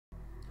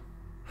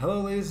Hello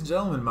ladies and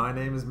gentlemen, my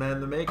name is Man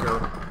the Maker.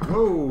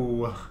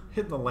 Whoa,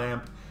 hitting the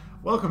lamp.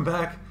 Welcome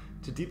back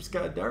to Deep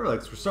Sky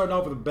Derelicts. We're starting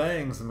off with a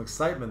bang, some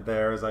excitement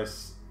there as I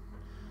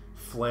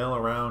flail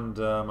around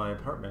my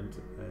apartment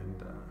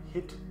and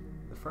hit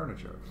the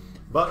furniture.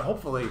 But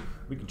hopefully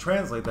we can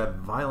translate that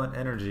violent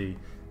energy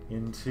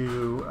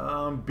into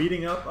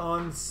beating up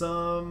on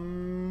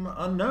some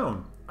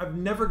unknown. I've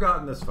never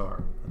gotten this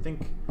far. I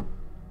think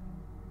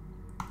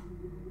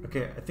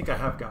I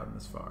have gotten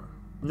this far.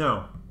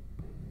 No.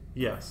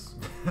 Yes.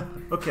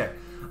 Okay.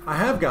 I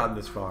have gotten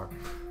this far.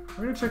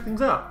 We're going to check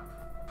things out.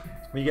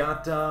 We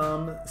got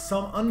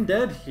some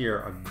undead here.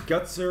 A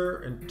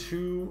gutser and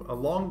a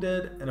long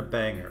dead and a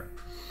banger.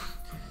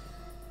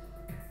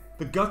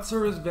 The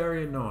gutser is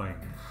very annoying.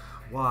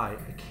 Why?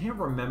 I can't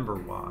remember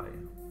why.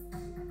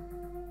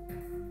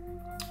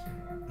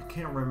 I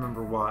can't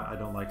remember why I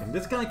don't like him.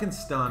 This guy can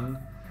stun.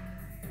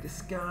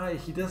 This guy,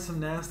 he does some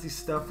nasty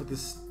stuff with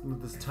his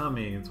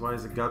tummy. That's why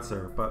he's a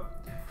gutser.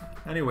 But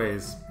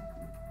anyways,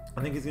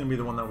 I think he's going to be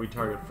the one that we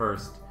target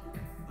first.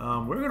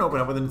 We're going to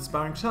open up with an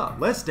inspiring shot.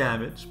 Less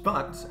damage,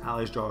 but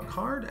allies draw a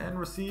card and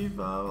receive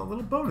a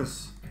little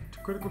bonus to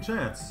critical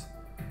chance.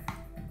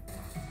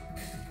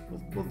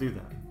 We'll do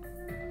that.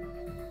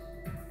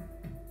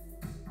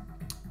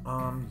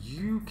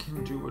 You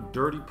can do a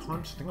dirty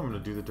punch. I think I'm going to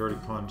do the dirty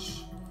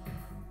punch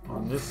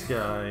on this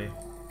guy.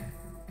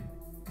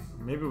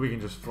 Maybe we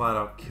can just flat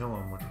out kill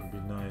him, which would be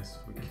nice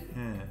if we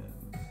can.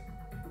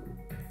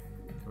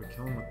 Can we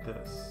kill him with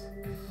this?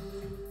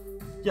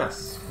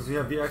 Yes, because we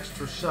have the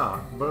extra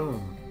shot.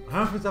 Boom. I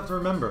always have to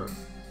remember,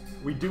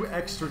 we do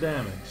extra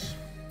damage.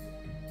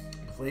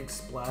 Plague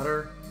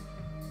Splatter.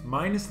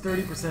 Minus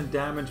 30%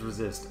 damage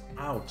resist.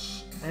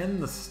 Ouch. And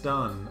the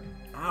stun.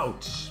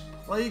 Ouch.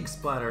 Plague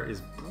Splatter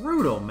is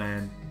brutal,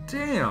 man.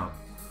 Damn.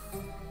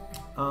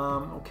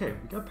 Okay,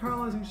 we got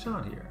Paralyzing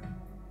Shot here.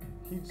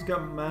 He's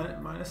got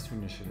minus 2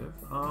 initiative.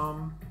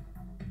 Yeah,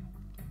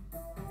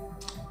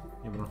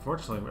 but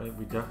unfortunately,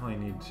 we definitely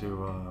need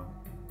to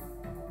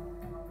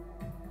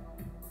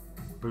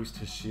boost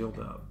his shield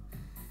up.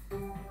 I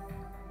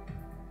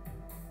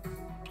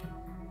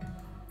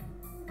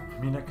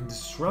mean, I can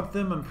disrupt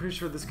them. I'm pretty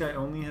sure this guy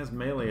only has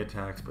melee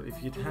attacks, but if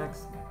he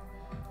attacks,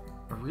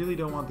 I really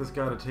don't want this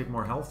guy to take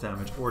more health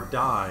damage or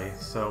die,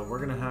 so we're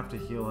gonna have to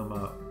heal him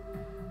up.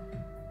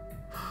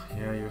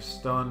 Yeah, you're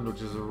stunned,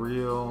 which is a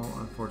real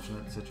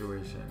unfortunate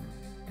situation.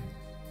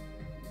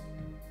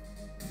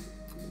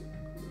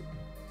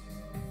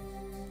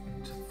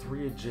 To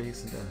 3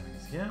 adjacent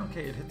enemies. Yeah,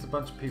 okay, it hits a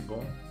bunch of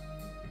people.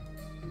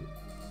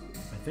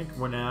 I think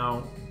we're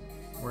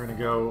gonna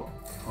go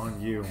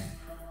on you.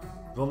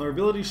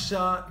 Vulnerability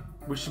shot.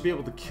 We should be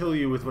able to kill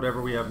you with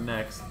whatever we have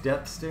next.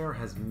 Death Stare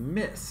has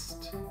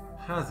missed.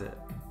 Has it?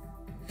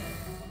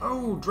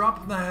 Oh,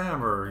 drop the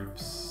hammer. You've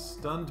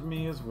stunned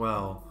me as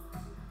well.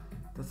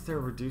 Death Stare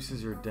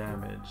reduces your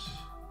damage.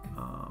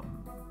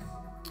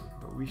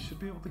 But we should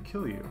be able to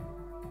kill you.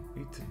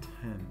 8 to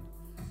 10.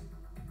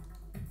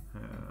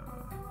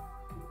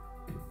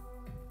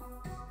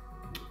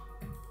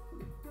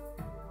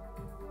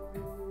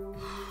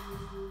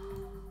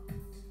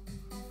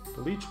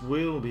 The leech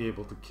will be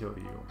able to kill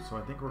you, so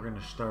I think we're gonna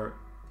start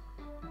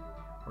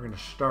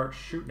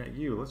shooting at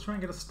you. Let's try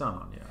and get a stun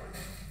on you.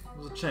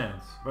 There's a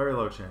chance, very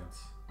low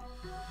chance.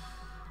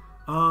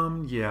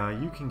 Yeah,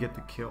 you can get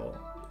the kill.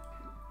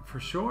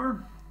 For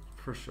sure?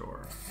 For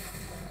sure.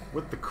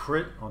 With the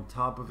crit on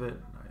top of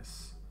it,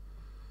 nice.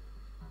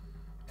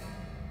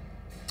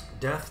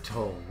 Death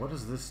Toll, what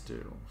does this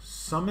do?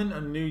 Summon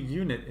a new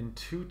unit in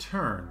 2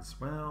 turns.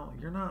 Well,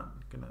 you're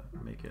not gonna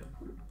make it,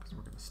 because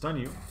we're gonna stun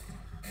you.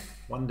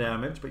 1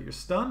 damage, but you're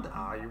stunned?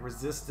 Ah, you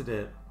resisted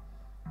it.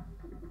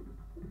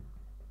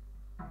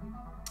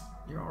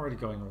 You're already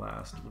going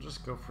last. We'll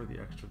just go for the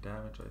extra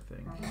damage, I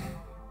think.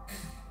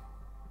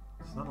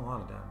 It's not a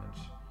lot of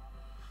damage.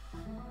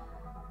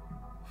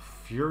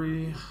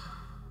 Fury.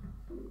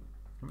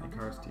 How many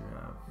cards do you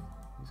have?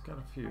 He's got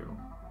a few.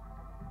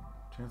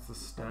 Chance to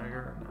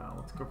stagger? Now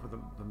let's go for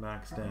the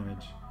max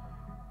damage.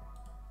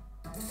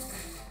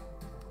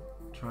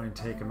 Try and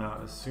take him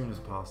out as soon as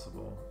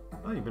possible.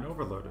 Oh, you've been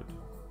overloaded.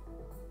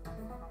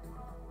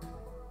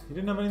 You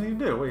didn't have anything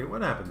to do. Wait,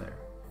 what happened there?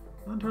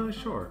 Not entirely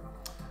sure.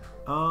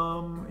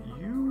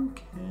 You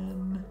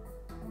can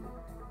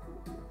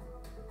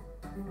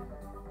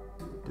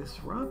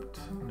disrupt?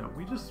 No,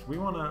 we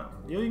wanna,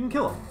 yeah, you can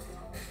kill him.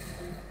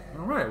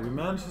 All right, we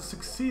managed to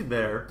succeed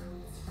there.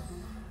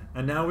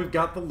 And now we've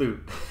got the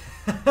loot.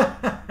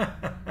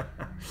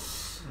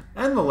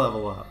 And the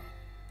level up.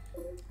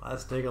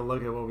 Let's take a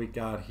look at what we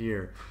got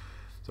here.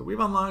 So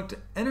we've unlocked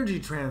energy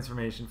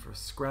transformation for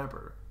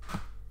Scrapper.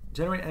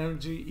 Generate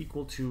energy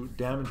equal to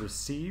damage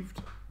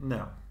received.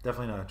 No,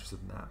 definitely not interested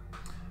in that.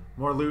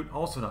 More loot,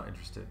 also not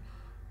interested.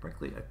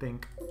 Frankly, I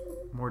think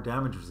more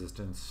damage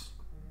resistance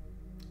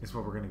is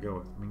what we're going to go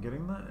with. I mean,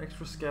 getting that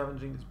extra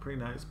scavenging is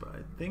pretty nice, but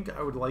I think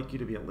I would like you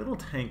to be a little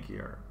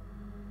tankier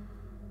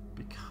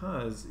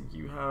because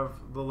you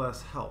have the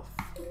less health.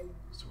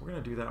 So we're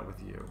going to do that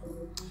with you.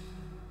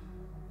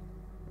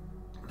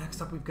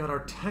 next up we've got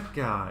our tech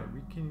guy.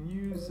 We can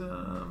use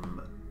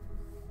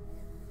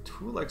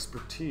tool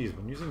expertise.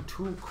 When using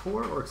tool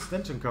core or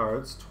extension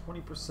cards,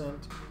 20%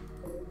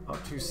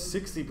 up to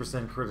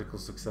 60% critical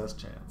success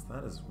chance.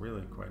 That is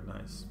really quite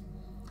nice.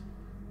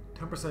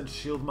 10%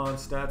 shield mod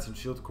stats and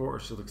shield core or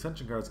shield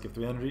extension cards give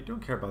 3 energy.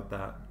 Don't care about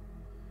that.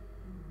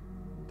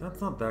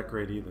 That's not that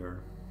great either.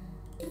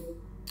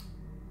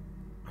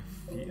 I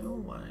feel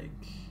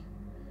like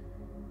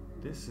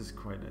this is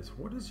quite nice.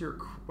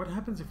 What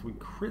happens if we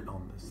crit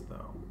on this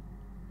though?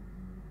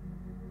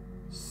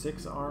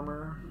 6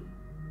 armor.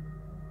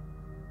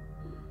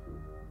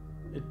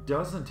 It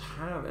doesn't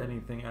have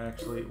anything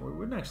actually. We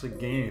wouldn't actually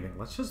gain anything.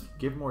 Let's just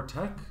give more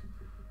tech.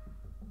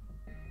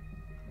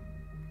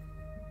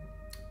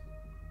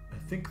 I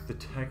think the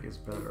tech is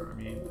better. I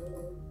mean,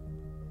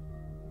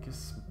 I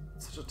guess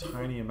such a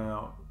tiny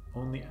amount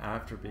only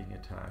after being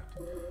attacked.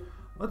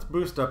 Let's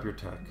boost up your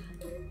tech.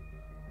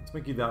 Let's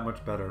make you that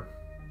much better.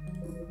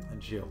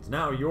 And shields.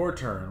 Now your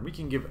turn. We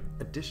can give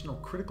additional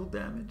critical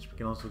damage. We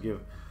can also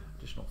give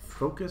additional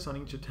focus on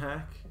each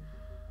attack.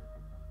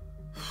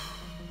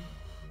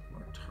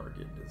 Our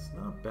target is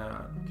not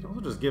bad. We can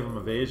also just give him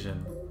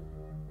evasion.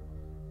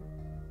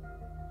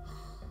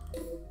 I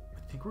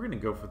think we're going to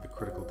go for the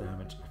critical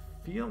damage.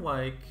 I feel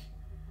like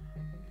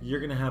you're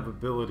going to have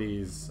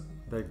abilities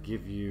that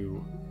give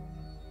you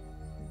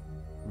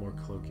more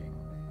cloaking.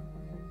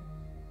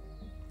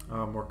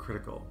 More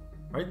critical.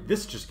 Right?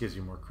 This just gives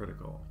you more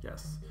critical.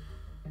 Yes.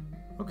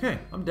 Okay,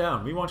 I'm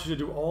down. We want you to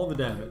do all the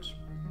damage.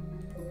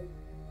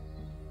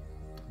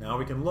 Now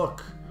we can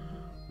look.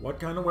 What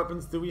kind of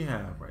weapons do we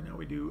have? Right now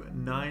we do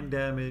 9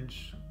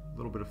 damage, a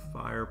little bit of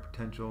fire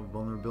potential,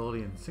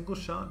 vulnerability, and single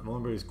shot.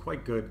 Vulnerability is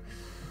quite good.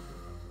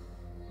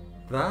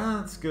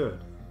 That's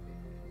good.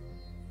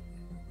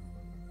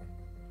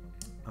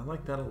 I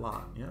like that a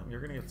lot. Yeah,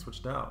 you're going to get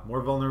switched out.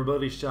 More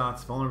vulnerability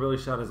shots.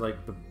 Vulnerability shot is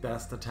like the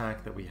best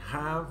attack that we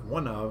have.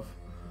 One of.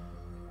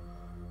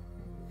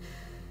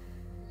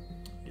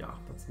 Yeah,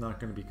 that's not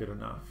going to be good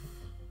enough.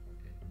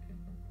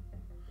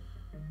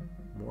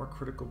 More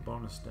critical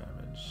bonus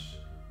damage.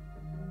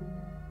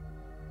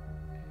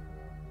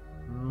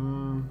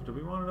 Do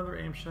we want another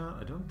aim shot?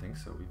 I don't think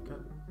so. We've got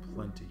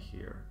plenty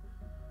here.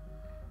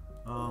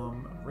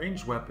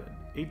 Ranged weapon.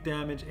 8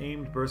 damage,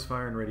 aimed, burst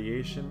fire, and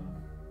radiation.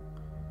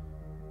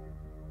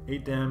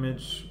 8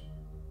 damage,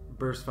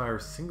 burst fire,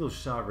 single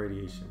shot,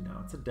 radiation.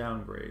 Now it's a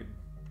downgrade.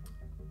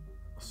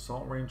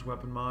 Assault range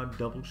weapon mod,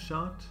 double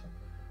shot.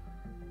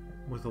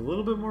 With a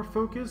little bit more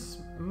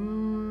focus?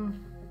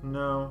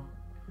 No.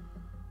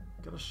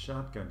 Got a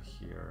shotgun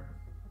here.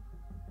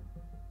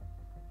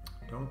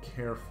 Don't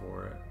care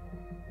for it.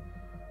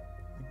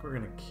 I think we're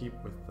going to keep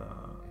with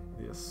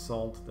the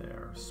assault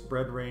there.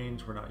 Spread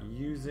range we're not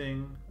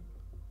using.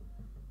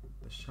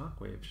 The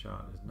shockwave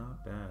shot is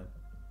not bad.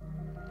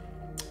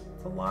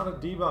 It's a lot of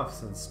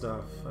debuffs and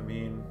stuff. I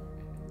mean,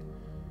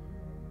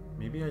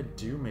 maybe I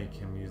do make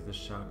him use the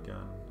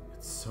shotgun.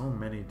 It's so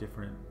many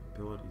different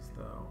abilities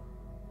though.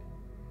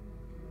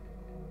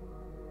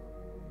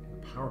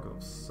 Power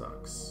glove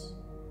sucks.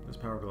 This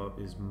power glove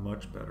is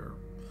much better.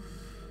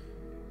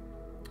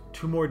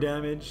 2 more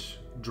damage.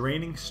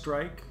 Draining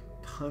strike.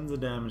 Tons of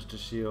damage to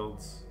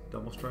shields.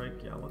 Double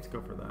strike. Yeah, let's go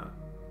for that.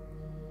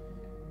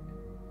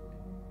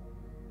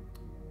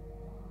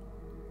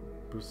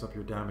 Boosts up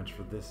your damage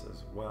for this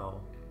as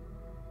well.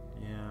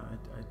 Yeah,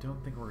 I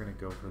don't think we're going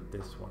to go for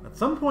this one. At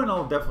some point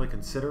I'll definitely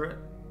consider it,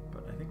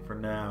 but I think for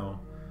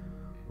now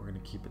we're going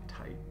to keep it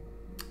tight.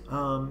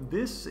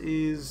 This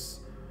is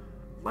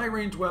light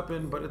range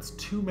weapon, but it's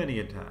too many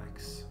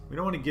attacks. We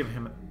don't want to give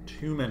him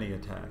too many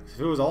attacks.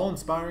 If it was all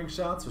inspiring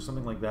shots or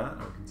something like that,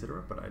 I would consider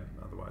it, but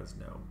otherwise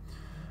no.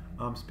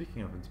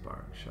 Speaking of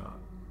inspiring shot,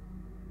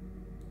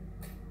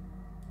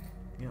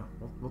 yeah,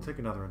 we'll take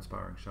another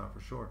inspiring shot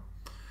for sure.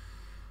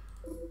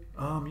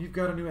 You've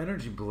got a new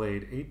energy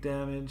blade, 8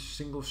 damage,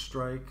 single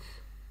strike,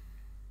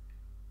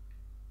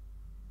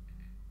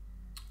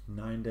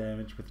 9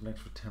 damage with an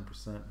extra 10%.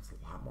 It's a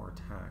lot more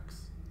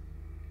attacks.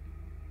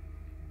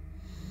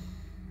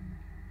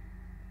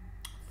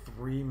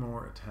 3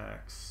 more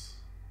attacks,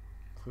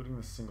 including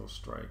the single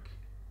strike.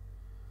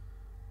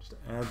 Just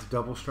adds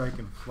double strike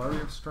and flurry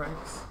of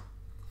strikes.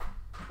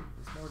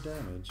 There's more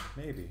damage,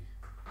 maybe.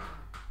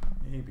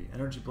 Maybe.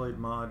 Energy blade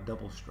mod,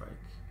 double strike.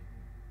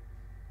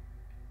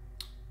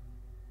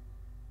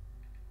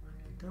 I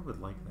think I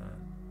would like that.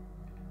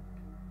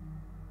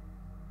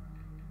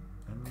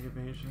 And the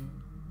evasion.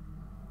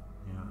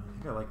 Yeah, I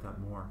think I like that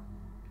more.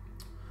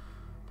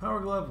 Power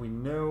glove, we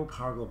know.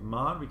 Power glove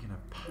mod, we can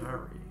have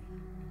parry.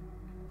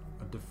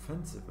 A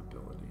defensive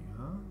ability,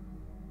 huh?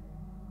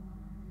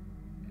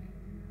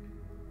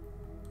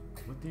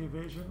 With the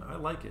evasion, I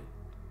like it.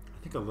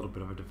 I think a little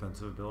bit of a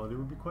defensive ability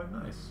would be quite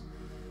nice.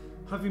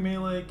 Heavy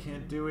melee,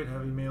 can't do it.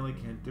 Heavy melee,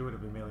 can't do it.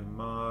 Heavy melee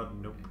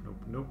mod, nope,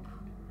 nope, nope.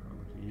 I'll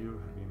look at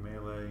you, heavy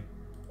melee.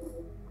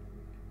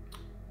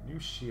 New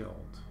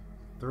shield,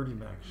 30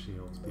 max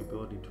shields, the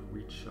ability to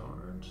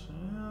recharge.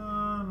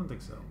 I don't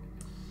think so.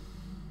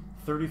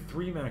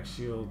 33 max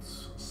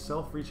shields,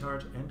 self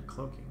recharge and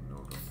cloaking. No,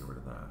 don't get rid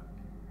of that.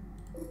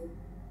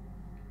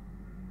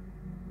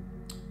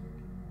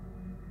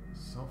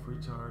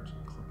 Self-recharge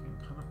and cloaking.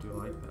 Kind of do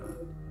like that.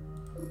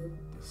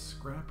 The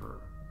scrapper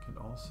can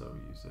also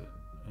use it.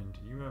 And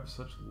you have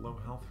such low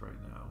health right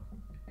now.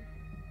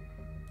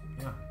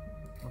 Yeah,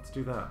 let's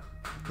do that.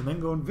 And then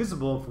go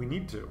invisible if we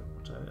need to,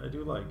 which I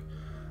do like.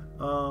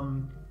 I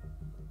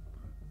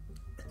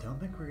don't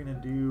think we're gonna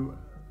do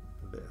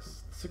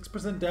this.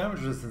 6%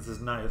 damage resistance is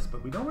nice,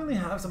 but we don't really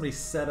have somebody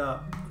set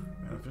up.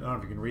 I don't know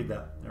if you can read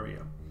that. There we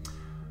go.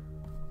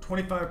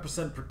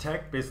 25%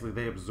 protect. Basically,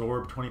 they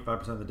absorb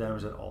 25% of the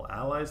damage that all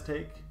allies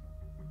take.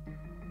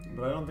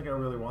 But I don't think I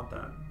really want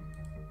that.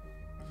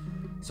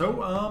 So,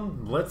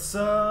 let's,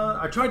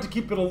 I tried to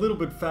keep it a little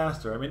bit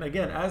faster. I mean,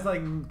 again, as I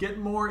get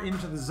more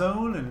into the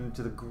zone and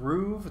into the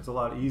groove, it's a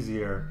lot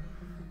easier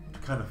to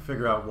kind of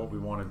figure out what we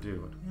want to do.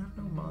 Do we have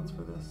no mods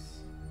for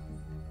this?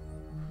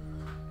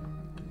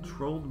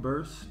 Controlled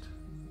burst.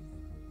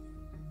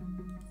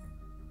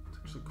 It's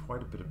actually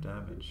quite a bit of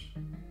damage.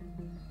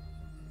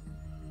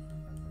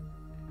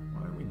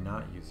 Why are we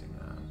not using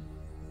that?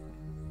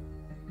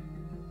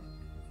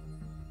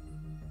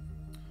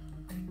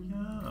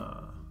 Yeah.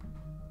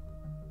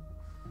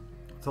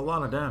 It's a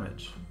lot of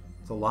damage.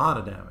 It's a lot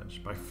of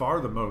damage. By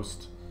far the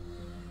most.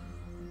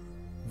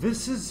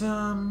 This is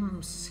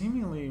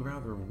seemingly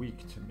rather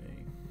weak to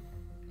me.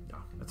 Yeah,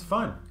 that's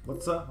fine.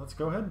 Let's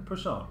go ahead and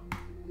push on.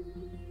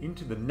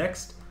 Into the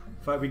next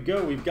fight we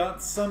go. We've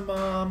got some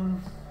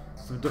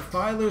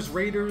Defilers,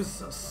 Raiders,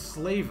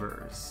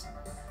 Slavers.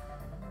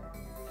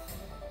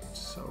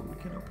 So we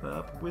can open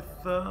up with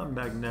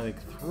Magnetic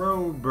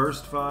Throw,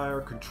 Burst Fire,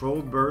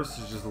 Controlled Burst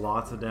is just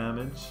lots of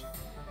damage.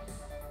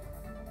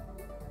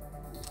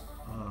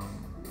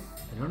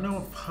 I don't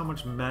know how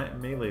much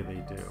melee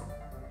they do.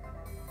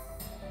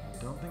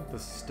 I don't think the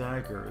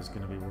stagger is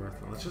going to be worth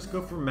it. Let's just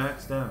go for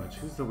max damage.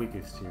 Who's the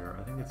weakest here?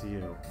 I think it's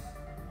you.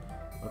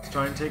 Let's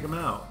try and take him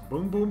out.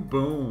 Boom, boom,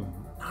 boom.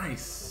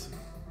 Nice.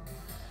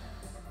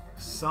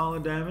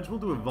 Solid damage. We'll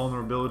do a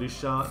vulnerability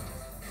shot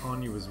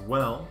on you as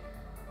well.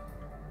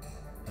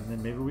 And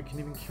then maybe we can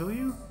even kill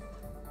you?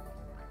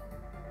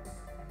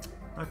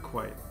 Not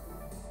quite.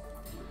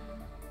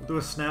 We'll do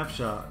a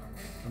snapshot,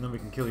 and then we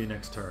can kill you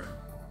next turn.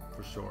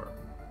 For sure.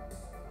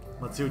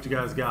 Let's see what you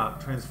guys got.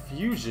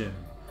 Transfusion.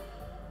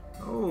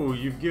 Oh,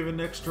 you've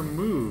given extra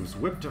moves.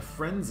 Whip to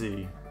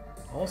Frenzy.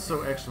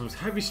 Also extra moves.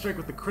 Heavy Strike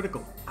with the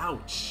critical.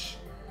 Ouch.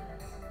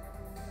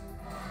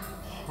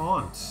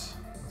 Haunt.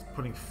 That's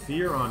putting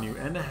fear on you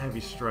and a Heavy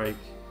Strike.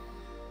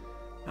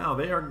 Now,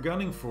 they are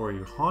gunning for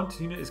you.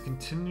 Haunt unit is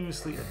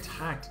continuously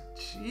attacked.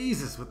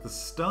 Jesus, with the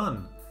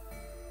stun.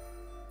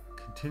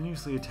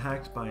 Continuously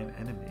attacked by an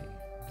enemy.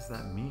 What does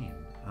that mean?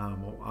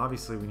 Well,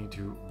 obviously we need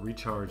to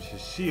recharge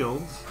his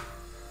shields.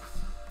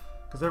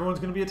 Because everyone's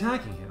going to be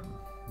attacking him.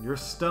 You're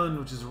stunned,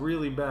 which is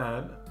really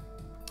bad.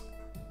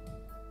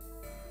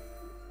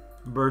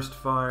 Burst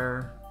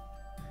Fire.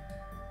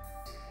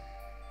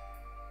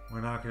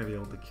 We're not going to be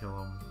able to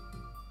kill him.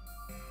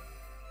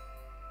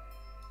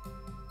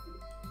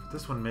 But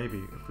this one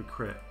maybe, if we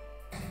crit.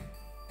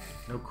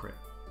 No crit.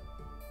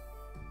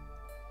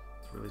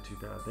 It's really too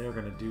bad. They are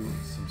going to do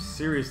some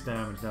serious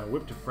damage now.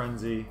 Whip to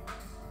Frenzy.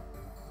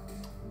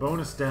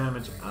 Bonus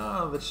damage.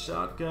 Ah, the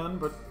shotgun,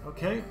 but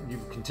okay.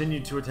 You've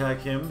continued to attack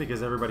him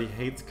because everybody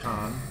hates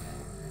Khan.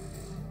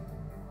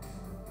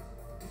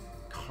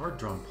 Card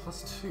drawn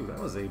 +2. That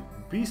was a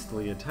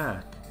beastly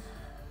attack.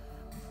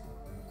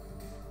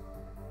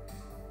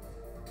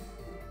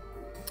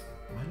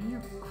 Why do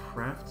you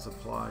craft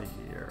supply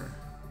here?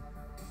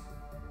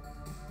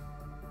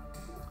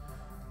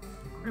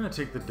 We're gonna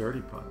take the Dirty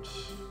Punch.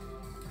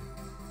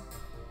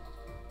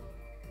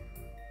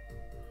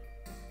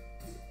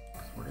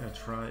 We're gonna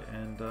try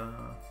and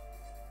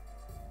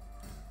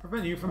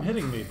prevent you from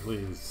hitting me,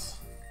 please.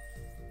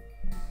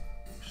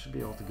 We should be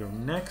able to go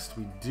next.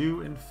 We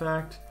do, in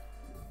fact.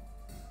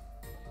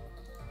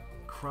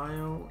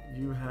 Cryo,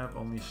 you have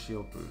only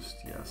shield boost.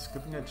 Yes,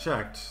 good thing I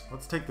checked.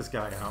 Let's take this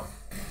guy out.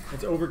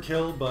 It's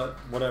overkill, but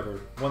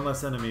whatever. One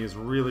less enemy is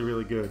really,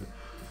 really good.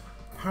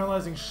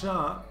 Paralyzing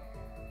Shot,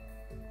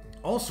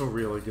 also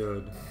really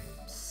good.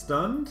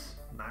 Stunned?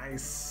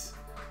 Nice.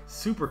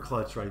 Super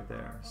clutch right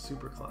there.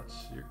 Super clutch.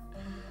 You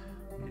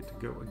get to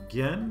go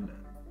again.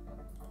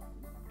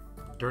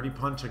 Dirty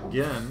Punch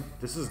again.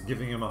 This is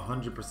giving him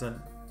 100%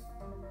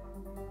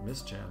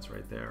 miss chance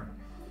right there.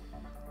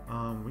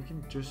 We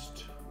can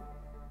just...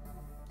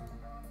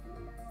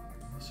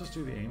 Let's just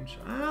do the aim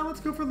shot. Let's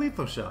go for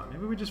lethal shot.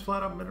 Maybe we just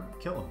flat out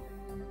kill him.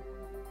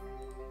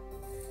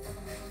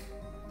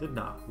 Did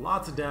not.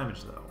 Lots of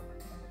damage though.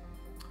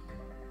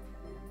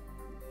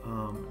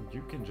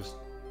 You can just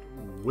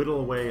whittle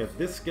away at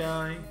this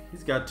guy.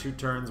 He's got 2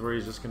 turns where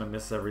he's just gonna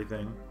miss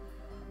everything.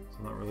 So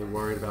I'm not really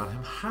worried about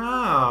him.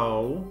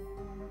 How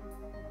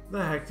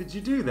the heck did you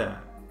do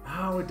that?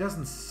 Oh, it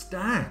doesn't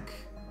stack.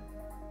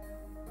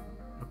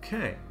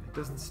 Okay, it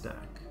doesn't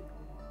stack.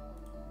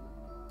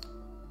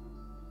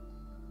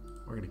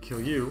 We're gonna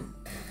kill you,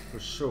 for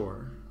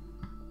sure.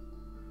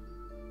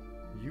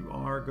 You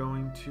are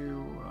going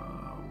to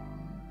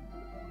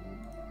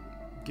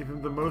Give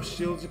him the most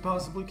shields you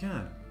possibly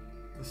can.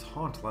 This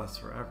haunt lasts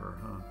forever,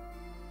 huh?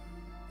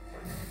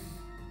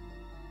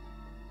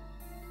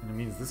 And it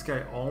means this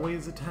guy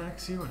always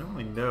attacks you? I don't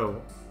really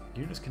know.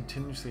 Units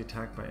continuously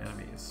attacked by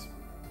enemies.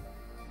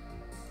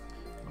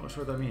 I'm not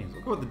sure what that means.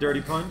 We'll go with the Dirty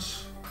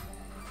Punch.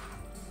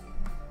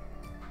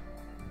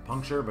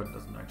 Puncture, but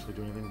doesn't actually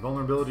do anything.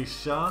 Vulnerability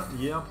shot.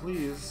 Yeah,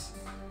 please.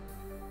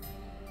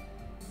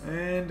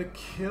 And a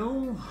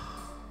kill?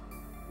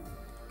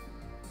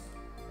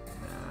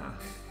 Nah.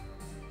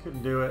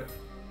 Couldn't do it.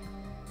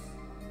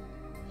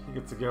 He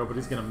gets to go, but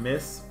he's gonna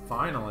miss.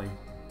 Finally.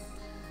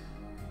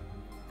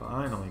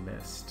 Finally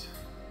missed.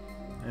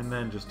 And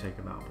then just take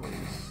him out,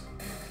 please.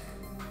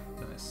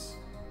 Nice.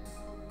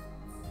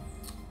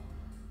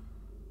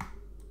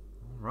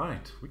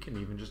 Alright, we can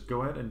even just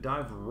go ahead and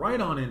dive right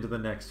on into the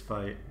next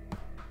fight.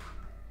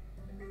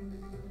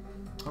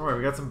 Alright,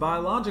 we got some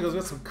biologicals, we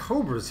got some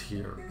cobras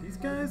here. These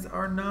guys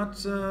are not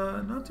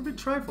to be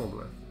trifled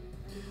with.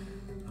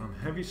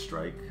 Heavy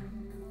strike,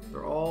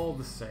 they're all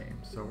the same.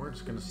 So we're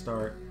just gonna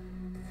start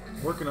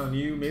working on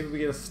you. Maybe we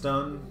get a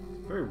stun.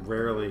 Very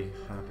rarely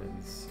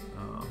happens.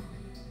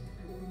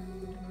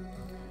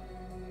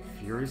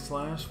 Fury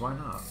Slash, why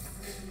not?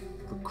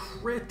 The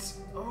crit!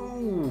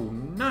 Oh,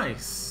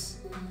 nice!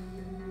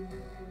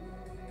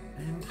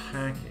 And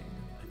hacking.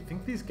 I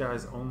think these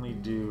guys only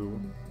do...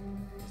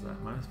 Is that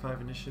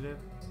 -5 initiative?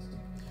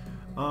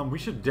 We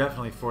should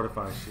definitely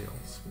fortify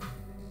shields.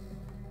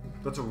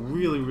 That's a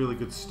really, really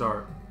good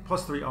start.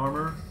 +3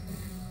 armor,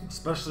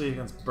 especially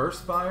against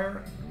burst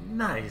fire.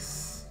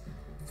 Nice!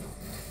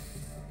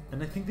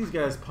 And I think these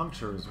guys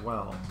puncture as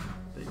well.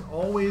 They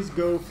always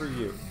go for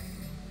you.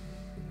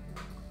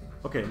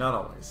 Okay, not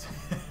always.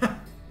 I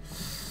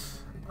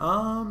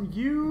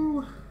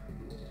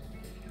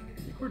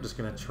think we're just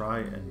gonna try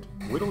and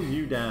whittle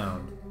you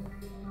down.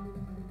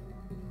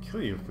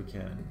 Kill you if we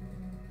can.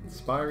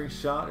 Inspiring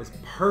shot is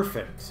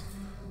perfect.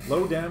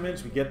 Low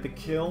damage, we get the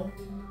kill,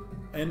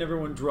 and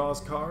everyone draws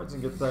cards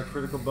and gets that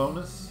critical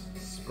bonus.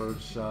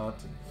 Spurge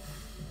shot.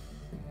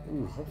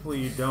 Ooh, hopefully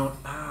you don't.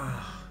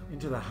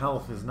 Into the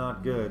health is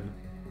not good.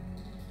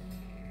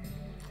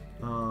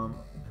 I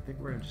think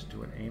we're gonna just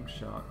do an aim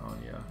shot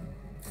on you.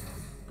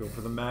 Go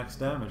for the max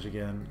damage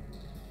again.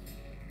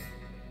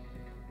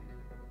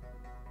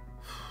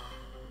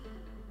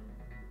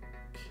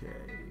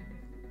 Okay.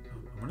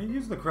 I'm gonna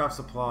use the craft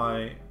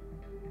supply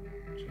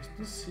just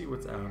to see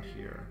what's out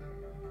here.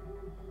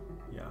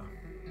 Yeah,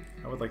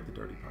 I would like the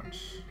Dirty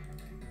Punch.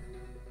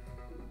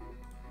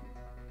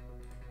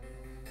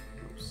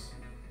 Oops.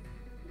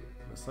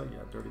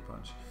 Yeah, Dirty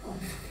Punch.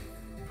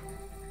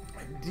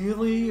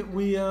 Ideally,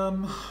 we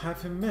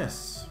have him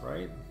miss,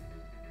 right?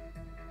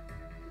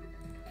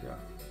 Yeah.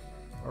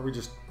 Or we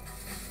just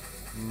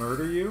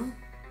murder you.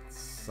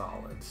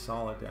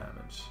 Solid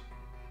damage.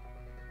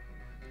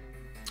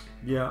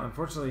 Yeah,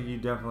 unfortunately, you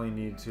definitely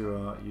need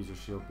to use your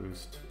shield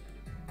boost.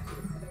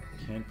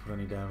 Can't put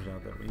any damage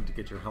out there. We need to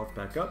get your health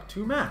back up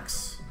to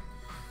max.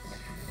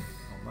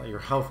 Well, not your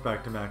health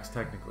back to max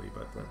technically,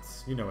 but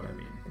that's, you know what I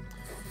mean.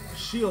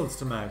 Shields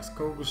to max.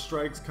 Cobra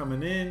strikes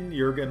coming in.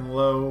 You're getting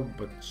low,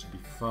 but it should be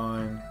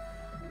fine.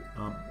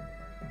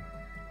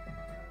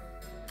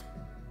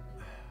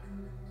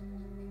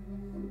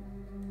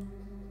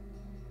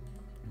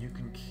 You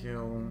can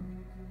kill,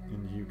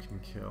 and you can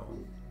kill.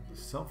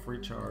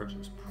 Self-recharge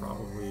is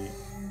probably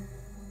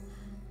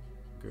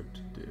good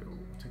to do.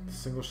 Take the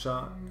single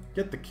shot,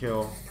 get the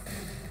kill,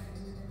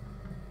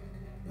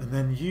 and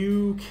then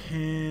you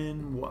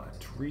can,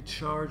 what,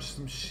 recharge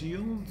some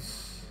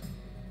shields?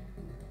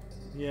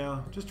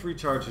 Yeah, just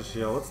recharge the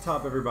shield. Let's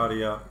top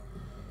everybody up.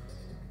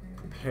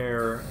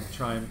 Prepare and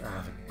try and...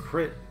 the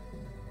crit.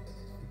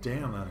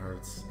 Damn, that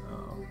hurts.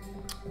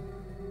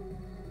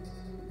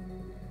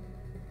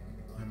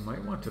 I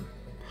might want to...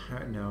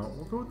 No,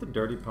 we'll go with the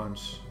Dirty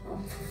Punch.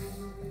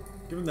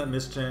 Give him that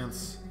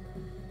mischance.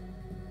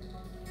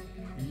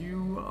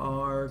 You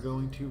are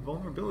going to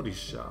Vulnerability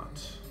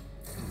Shot.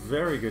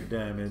 Very good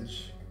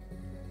damage.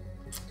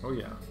 Oh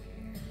yeah.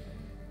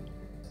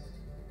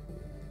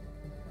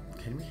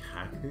 Can we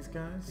hack these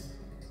guys?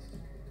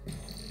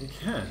 We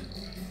can.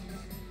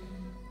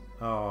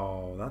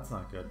 Oh, that's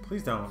not good.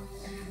 Please don't.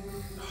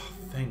 Oh,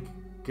 thank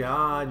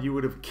God you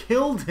would have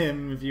killed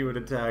him if you had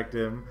attacked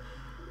him.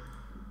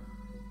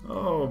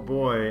 Oh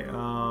boy.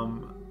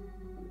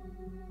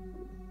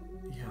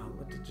 Yeah,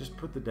 let's just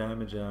put the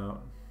damage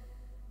out.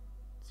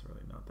 It's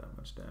really not that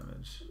much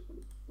damage.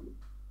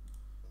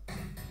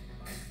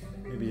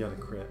 Maybe you had a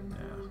crit.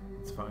 Yeah,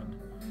 it's fine.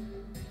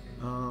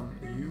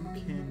 You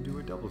can do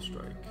a double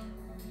strike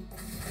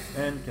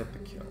and get the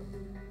kill.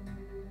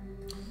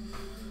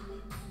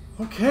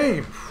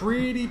 Okay,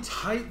 pretty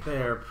tight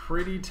there.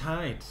 Pretty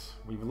tight.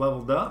 We've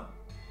leveled up.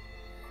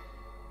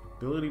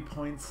 Ability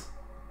points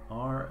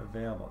are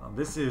available. Now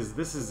this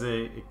is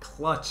a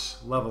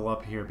clutch level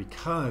up here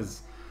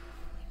because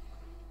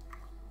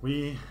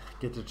we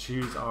get to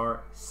choose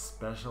our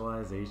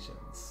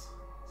specializations.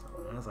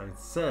 So as I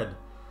said,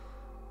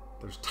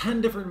 there's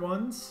 10 different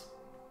ones,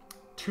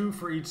 2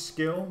 for each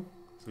skill.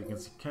 So you can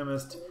see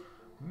chemist,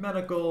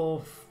 medical,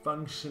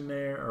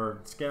 functionary, or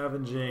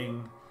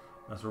scavenging.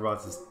 Master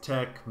robots is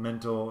tech,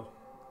 mental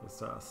is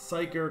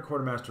psyker,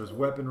 quartermaster is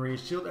weaponry,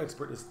 shield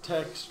expert is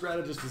tech,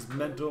 strategist is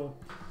mental,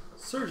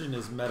 surgeon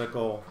is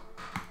medical,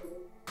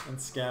 and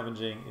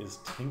scavenging is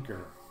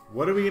tinker.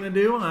 What are we gonna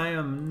do? I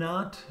am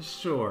not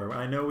sure.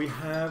 I know we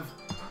have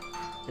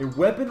a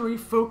weaponry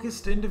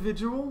focused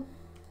individual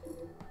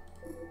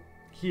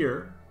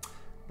here.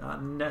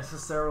 Not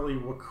necessarily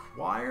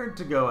required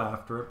to go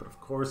after it, but of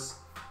course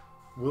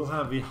we'll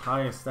have the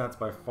highest stats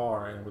by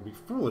far, and it would be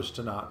foolish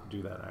to not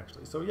do that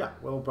actually. So yeah,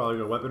 we'll probably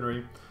go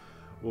weaponry.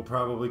 We'll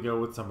probably go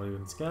with somebody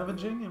in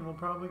scavenging, and we'll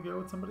probably go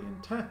with somebody in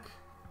tech.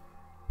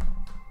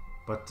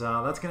 But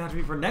that's gonna have to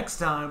be for next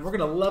time. We're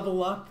gonna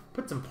level up,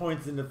 put some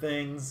points into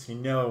things. You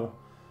know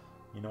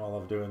I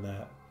love doing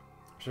that.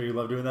 I'm sure you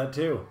love doing that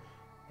too.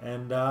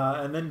 And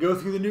then go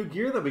through the new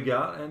gear that we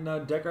got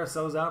and deck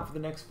ourselves out for the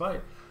next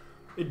fight.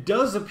 It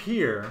does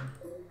appear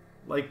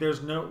like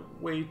there's no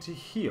way to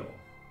heal.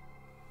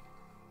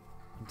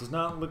 It does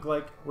not look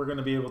like we're going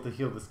to be able to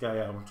heal this guy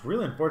out. It's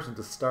really unfortunate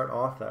to start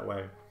off that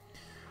way.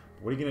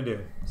 But what are you going to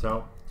do?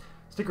 So,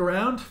 stick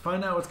around,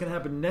 find out what's going to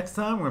happen next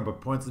time. We're going to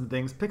put points in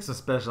things, pick some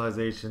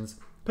specializations,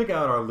 pick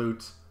out our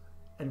loot,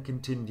 and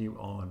continue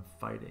on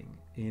fighting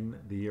in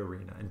the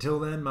arena.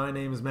 Until then, my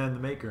name is Man the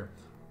Maker.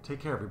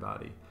 Take care,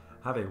 everybody.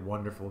 Have a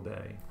wonderful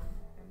day.